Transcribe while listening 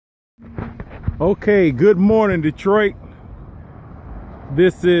Okay, good morning, Detroit.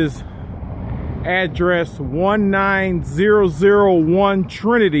 This is address 19001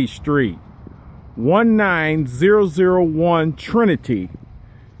 Trinity Street. 19001 Trinity,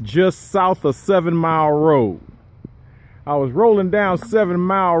 just south of 7 Mile Road. I was rolling down 7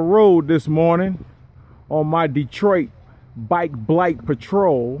 Mile Road this morning on my Detroit Bike Blight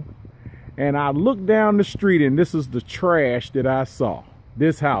Patrol, and I looked down the street and this is the trash that I saw.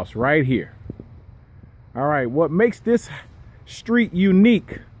 This house right here. All right, what makes this street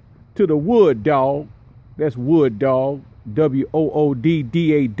unique to the Wood Dog, that's Wood Dog, W-O-O-D-D-A-W-G,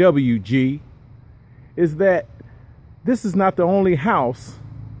 is that this is not the only house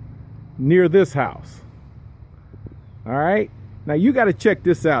near this house. All right, now you got to check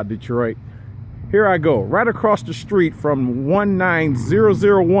this out, Detroit. Here I go. Right across the street from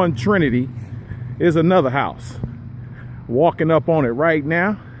 19001 Trinity is another house. Walking up on it right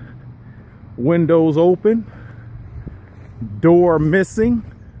now. Windows open, door missing,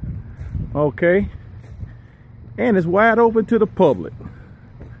 okay, and it's wide open to the public.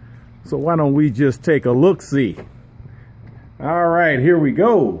 So why don't we just take a look-see? All right, here we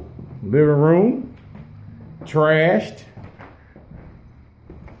go. Living room, trashed.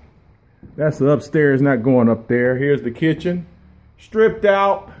 That's the upstairs, not going up there. Here's the kitchen, stripped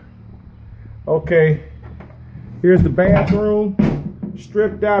out. Okay, here's the bathroom.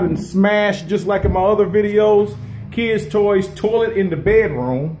 Stripped out and smashed just like in my other videos. Kids' toys, toilet in the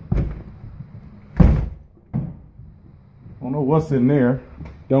bedroom. Don't know what's in there.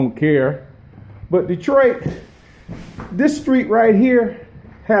 Don't care. But Detroit, this street right here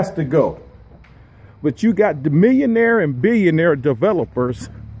has to go. But you got the millionaire and billionaire developers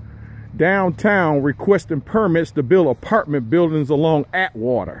downtown requesting permits to build apartment buildings along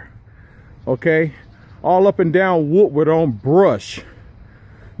Atwater. Okay? All up and down Woodward on Brush,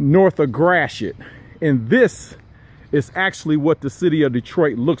 north of Gratiot. And this is actually what the city of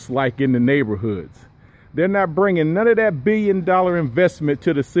Detroit looks like in the neighborhoods. They're not bringing none of that billion-dollar investment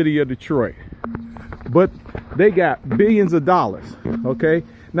to the city of Detroit, but they got billions of dollars. Okay,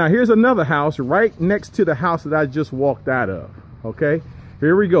 now here's another house right next to the house that I just walked out of. Okay,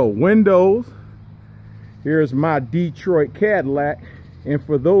 here we go. Windows. Here's my Detroit Cadillac. And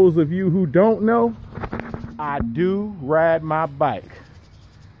for those of you who don't know, I do ride my bike.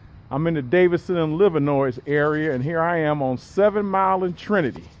 I'm in the Davidson and Livernois area, and here I am on 7 Mile and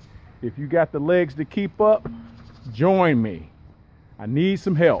Trinity. If you got the legs to keep up, join me. I need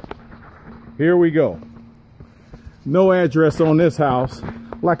some help. Here we go. No address on this house.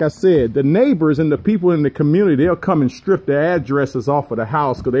 Like I said, the neighbors and the people in the community, they'll come and strip the addresses off of the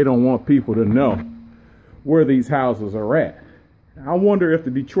house because they don't want people to know where these houses are at. I wonder if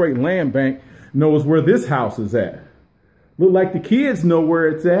the Detroit Land Bank knows where this house is at. Look like the kids know where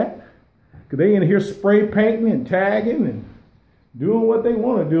it's at, because they in here spray painting and tagging and doing what they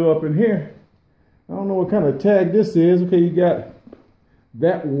want to do up in here. I don't know what kind of tag this is. Okay, you got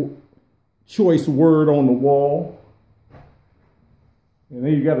that choice word on the wall. And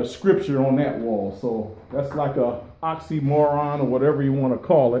then you got a scripture on that wall. So that's like a oxymoron or whatever you want to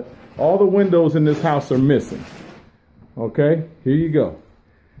call it. All the windows in this house are missing. Okay, here you go.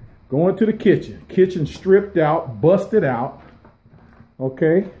 Going to the kitchen. Kitchen stripped out, busted out.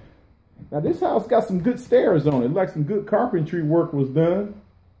 Okay. Now this house got some good stairs on it. Like some good carpentry work was done.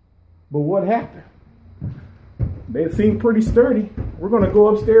 But what happened? They seem pretty sturdy. We're going to go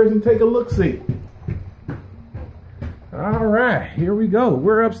upstairs and take a look-see. All right, here we go.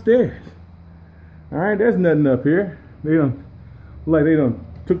 We're upstairs. All right, there's nothing up here. They done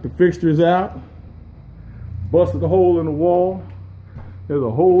took the fixtures out, busted a hole in the wall. There's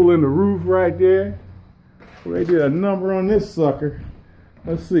a hole in the roof right there. They did a number on this sucker.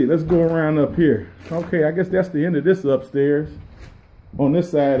 Let's see, let's go around up here. Okay, I guess that's the end of this upstairs on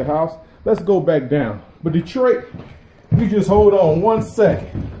this side of the house. Let's go back down. But Detroit, you just hold on 1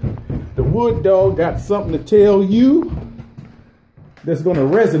 second. The Wood Dog got something to tell you that's gonna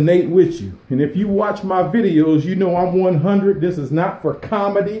resonate with you. And if you watch my videos, you know I'm 100. This is not for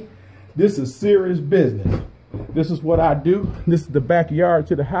comedy. This is serious business. This is what I do. This is the backyard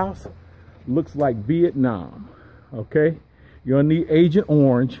to the house. Looks like Vietnam. Okay, you're gonna need Agent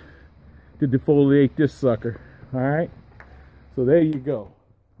Orange to defoliate this sucker. All right, so there you go.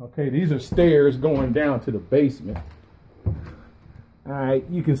 Okay, these are stairs going down to the basement. All right,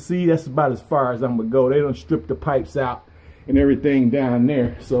 you can see that's about as far as I'm gonna go. They done stripped the pipes out and everything down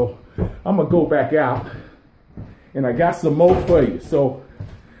there. So I'm gonna go back out, and I got some more for you. So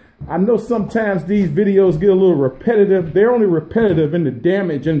I know sometimes these videos get a little repetitive. They're only repetitive in the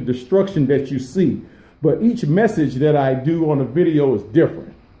damage and destruction that you see. But each message that I do on a video is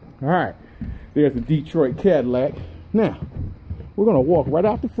different. All right, There's a Detroit Cadillac. Now, we're gonna walk right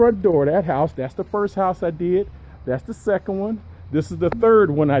out the front door of that house. That's the first house I did. That's the second one. This is the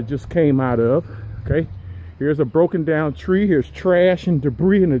third one I just came out of, okay? Here's a broken down tree. Here's trash and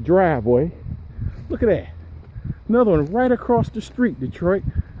debris in the driveway. Look at that. Another one right across the street, Detroit.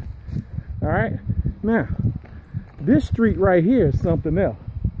 All right, now, this street right here is something else.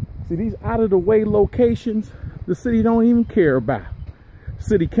 See, these out of the way locations, the city don't even care about.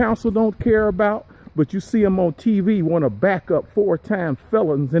 City council don't care about, but you see them on TV want to back up 4-time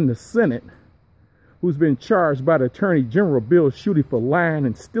felons in the Senate who's been charged by the Attorney General Bill Schuette for lying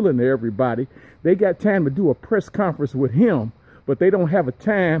and stealing to everybody. They got time to do a press conference with him, but they don't have the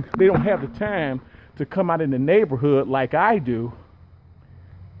time to come out in the neighborhood like I do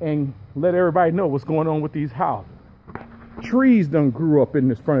and let everybody know what's going on with these houses. Trees done grew up in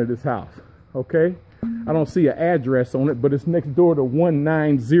the front of this house, okay? I don't see an address on it, but it's next door to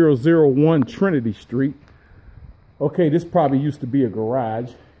 19001 Trinity Street. Okay, this probably used to be a garage.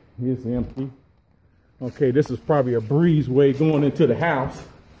 It's empty. Okay, this is probably a breezeway going into the house.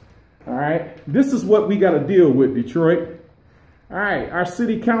 All right, this is what we got to deal with, Detroit. All right, our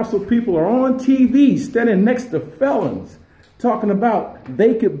city council people are on TV standing next to felons talking about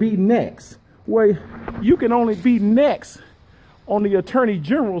they could be next. Well, you can only be next on the Attorney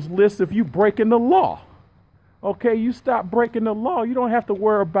General's list if you breaking the law. Okay, you stop breaking the law. You don't have to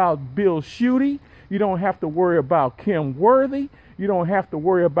worry about Bill Schuette. You don't have to worry about Kim Worthy. You don't have to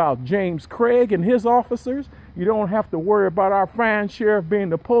worry about James Craig and his officers. You don't have to worry about our fine sheriff being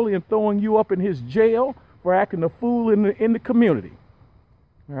Napoleon throwing you up in his jail for acting a fool in the community.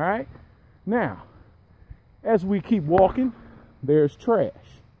 All right? Now, as we keep walking, there's trash.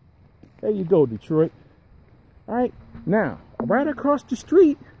 There you go, Detroit. All right? Now, right across the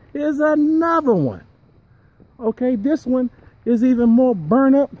street is another one. Okay, this one is even more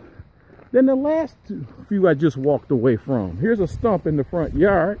burnt up than the last few I just walked away from. Here's a stump in the front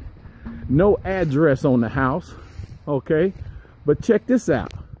yard. No address on the house. Okay, but check this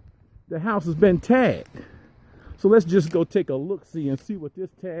out. The house has been tagged. So let's just go take a look-see and see what this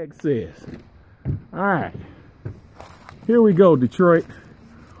tag says. All right, here we go, Detroit.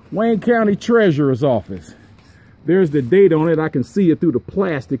 Wayne County Treasurer's Office. There's the date on it. I can see it through the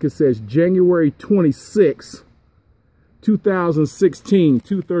plastic. It says January 26, 2016,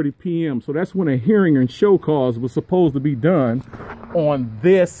 2:30 p.m. So that's when a hearing and show cause was supposed to be done on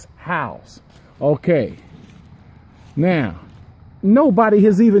this house. Okay. Now, nobody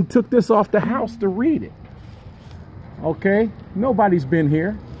has even took this off the house to read it. Okay. Nobody's been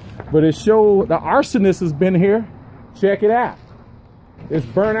here. But it showed the arsonist has been here. Check it out. It's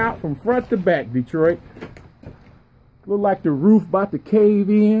burnt out from front to back, Detroit. Look like the roof about to cave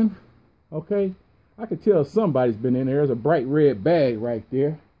in. Okay. I can tell somebody's been in there. There's a bright red bag right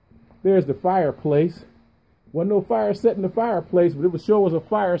there. There's the fireplace. Wasn't no fire set in the fireplace, but it was sure was a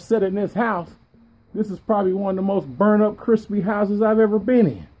fire set in this house. This is probably one of the most burnt up, crispy houses I've ever been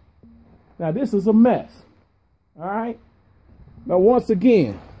in. Now this is a mess. All right. Now once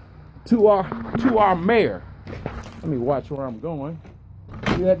again, to our mayor. Let me watch where I'm going.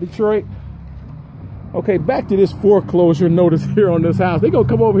 See that, Detroit? Okay, back to this foreclosure notice here on this house. They're gonna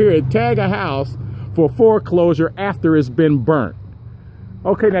come over here and tag a house for foreclosure after it's been burnt.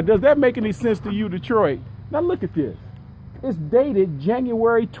 Okay, now does that make any sense to you, Detroit? Now look at this. It's dated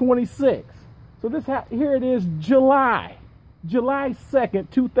January 26th. So this here it is, July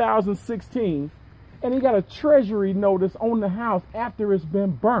 2nd, 2016. And he got a treasury notice on the house after it's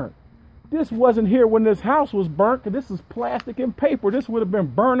been burnt. This wasn't here when this house was burnt, because this is plastic and paper. This would have been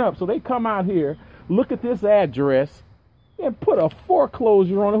burnt up. So they come out here, look at this address, and put a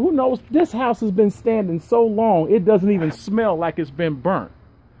foreclosure on it. Who knows? This house has been standing so long, it doesn't even smell like it's been burnt.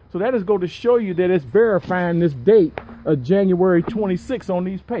 So that is going to show you that it's verifying this date of January 26 on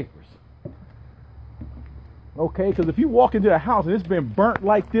these papers. Okay, because if you walk into a house and it's been burnt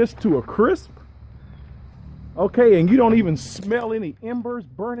like this to a crisp, okay, and you don't even smell any embers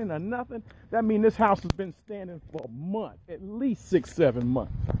burning or nothing, that means this house has been standing for a month, at least 6-7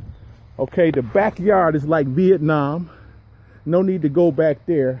 months. Okay, the backyard is like Vietnam. No need to go back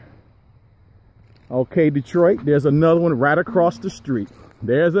there. Okay, Detroit, there's another one right across the street.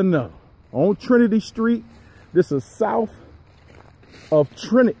 There's another. On Trinity Street, this is south of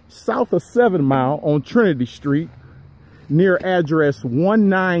 7 Mile on Trinity Street, near address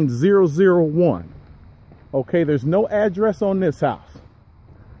 19001. Okay, there's no address on this house.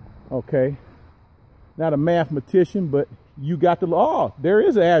 Okay, not a mathematician, but you got the, oh, there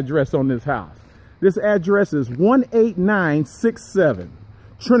is an address on this house. This address is 18967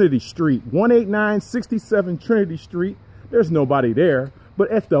 Trinity Street, 18967 Trinity Street. There's nobody there, but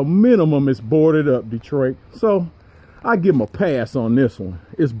at the minimum, it's boarded up, Detroit. So I give them a pass on this one.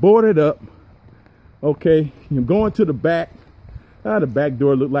 It's boarded up. Okay, you're going to the back. The back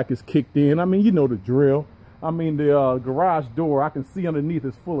door looked like it's kicked in. I mean, you know the drill. I mean, the garage door, I can see underneath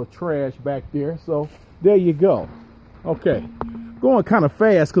is full of trash back there. So there you go. Okay, going kind of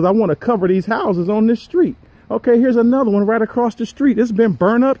fast because I want to cover these houses on this street. Okay, here's another one right across the street. It's been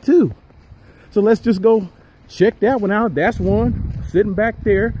burned up too. So let's just go check that one out. That's one sitting back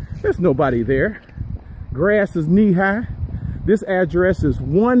there. There's nobody there. Grass is knee high. This address is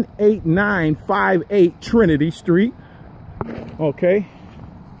 18958 Trinity Street. Okay.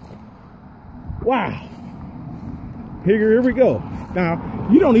 Wow. Here we go. Now,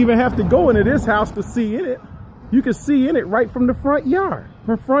 you don't even have to go into this house to see in it. You can see in it right from the front yard,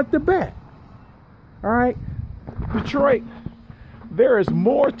 from front to back. All right. Detroit, there is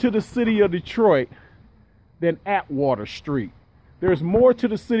more to the city of Detroit than Atwater Street. There's more to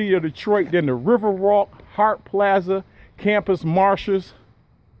the city of Detroit than the Riverwalk, Hart Plaza, Campus Marshes.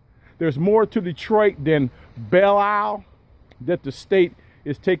 There's more to Detroit than Belle Isle, that the state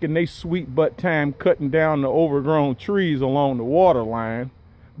is taking their sweet butt time cutting down the overgrown trees along the water line.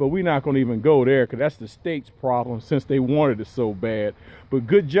 But we're not going to even go there because that's the state's problem since they wanted it so bad. But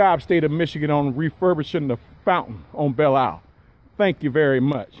good job, state of Michigan, on refurbishing the fountain on Belle Isle. Thank you very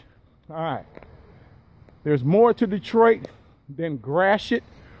much. All right. There's more to Detroit than Gratiot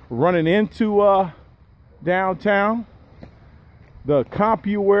running into downtown. The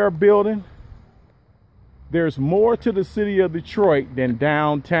CompuWare building. There's more to the city of Detroit than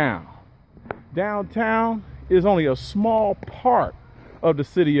downtown. Downtown is only a small part of the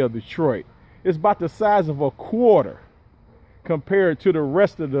city of Detroit. It's about the size of a quarter compared to the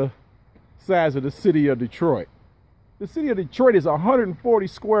rest of the size of the city of Detroit. The city of Detroit is 140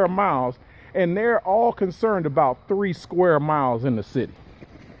 square miles, and they're all concerned about 3 square miles in the city.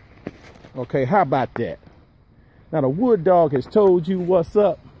 Okay, how about that? Now the Wood Dog has told you what's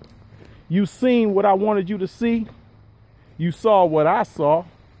up. You seen what I wanted you to see. You saw what I saw.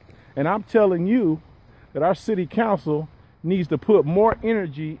 And I'm telling you that our city council needs to put more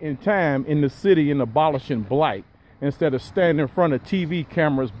energy and time in the city in abolishing blight instead of standing in front of TV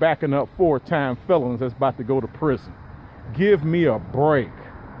cameras backing up 4-time felons that's about to go to prison. Give me a break.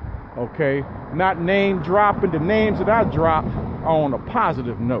 Okay? Not name dropping. The names that I dropped are on a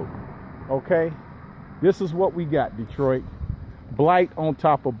positive note. Okay? This is what we got, Detroit. Blight on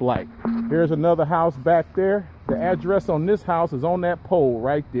top of blight. Here's another house back there. The address on this house is on that pole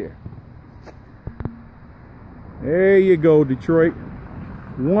right there. There you go, Detroit.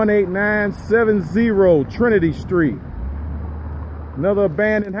 18970 Trinity Street. Another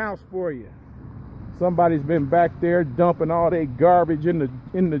abandoned house for you. Somebody's been back there dumping all their garbage in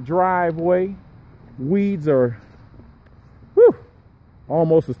the driveway. Weeds are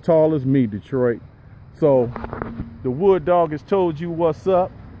almost as tall as me, Detroit. So the Wood Dog has told you what's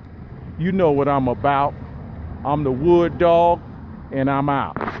up. You know what I'm about. I'm the Wood Dog, and I'm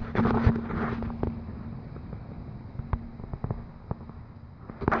out.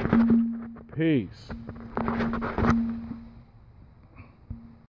 Peace.